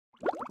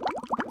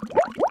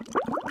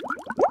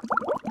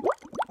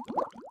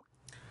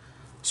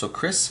So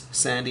Chris,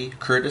 Sandy,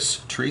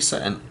 Curtis, Teresa,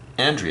 and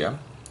Andrea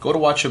go to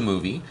watch a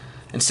movie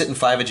and sit in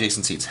 5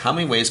 adjacent seats. How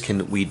many ways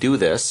can we do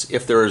this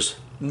if there's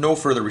no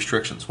further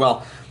restrictions?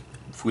 Well,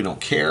 if we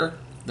don't care,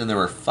 then there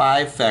are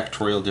 5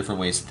 factorial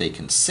different ways that they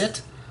can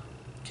sit.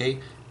 Okay,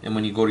 and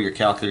when you go to your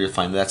calculator, you'll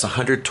find that's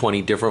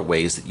 120 different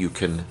ways that you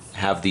can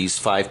have these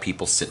 5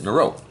 people sit in a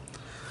row.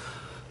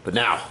 But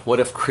now,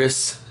 what if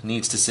Chris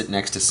needs to sit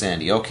next to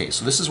Sandy? Okay,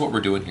 so this is what we're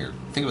doing here.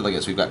 Think of it like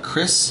this. We've got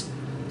Chris,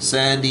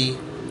 Sandy,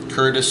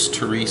 Curtis,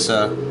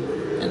 Teresa,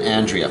 and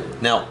Andrea.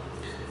 Now,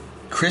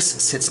 Chris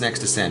sits next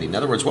to Sandy. In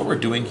other words, what we're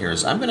doing here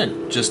is I'm going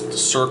to just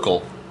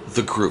circle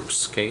the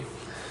groups, okay?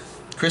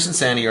 Chris and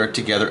Sandy are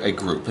together a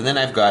group. And then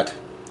I've got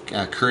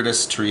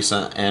Curtis,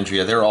 Teresa,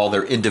 Andrea. They're all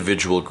their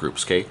individual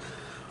groups, okay?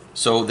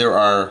 So there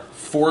are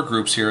 4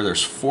 groups here.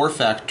 There's 4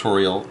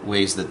 factorial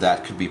ways that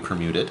that could be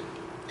permuted.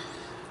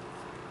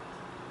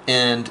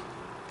 And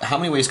how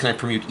many ways can I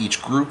permute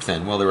each group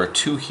then? Well, there are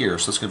 2 here,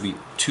 so it's going to be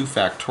 2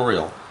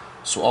 factorial.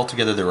 So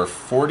altogether there are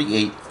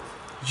 48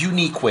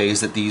 unique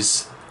ways that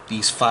these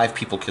 5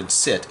 people can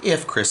sit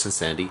if Chris and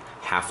Sandy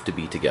have to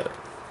be together.